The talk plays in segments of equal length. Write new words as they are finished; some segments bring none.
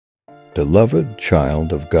Beloved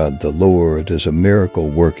child of God, the Lord is a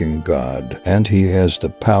miracle-working God, and He has the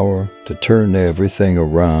power to turn everything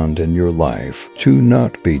around in your life. Do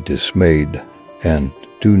not be dismayed and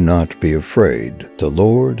do not be afraid. The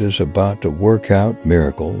Lord is about to work out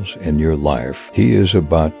miracles in your life. He is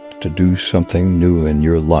about to do something new in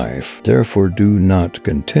your life. Therefore, do not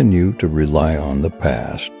continue to rely on the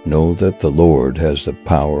past. Know that the Lord has the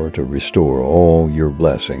power to restore all your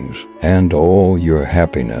blessings and all your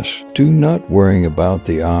happiness. Do not worry about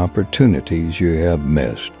the opportunities you have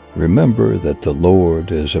missed. Remember that the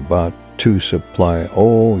Lord is about to supply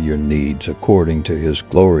all your needs according to His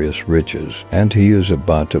glorious riches, and He is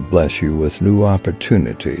about to bless you with new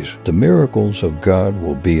opportunities. The miracles of God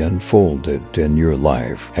will be unfolded in your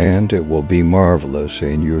life, and it will be marvelous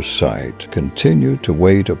in your sight. Continue to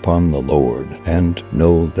wait upon the Lord, and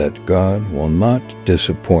know that God will not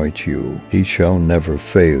disappoint you. He shall never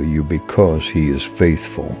fail you because He is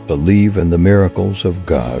faithful. Believe in the miracles of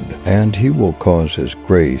God, and He will cause His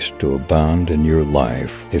grace to abound in your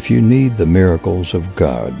life. If you need the miracles of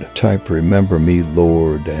God, type "Remember Me,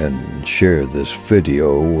 Lord," and share this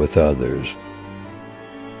video with others.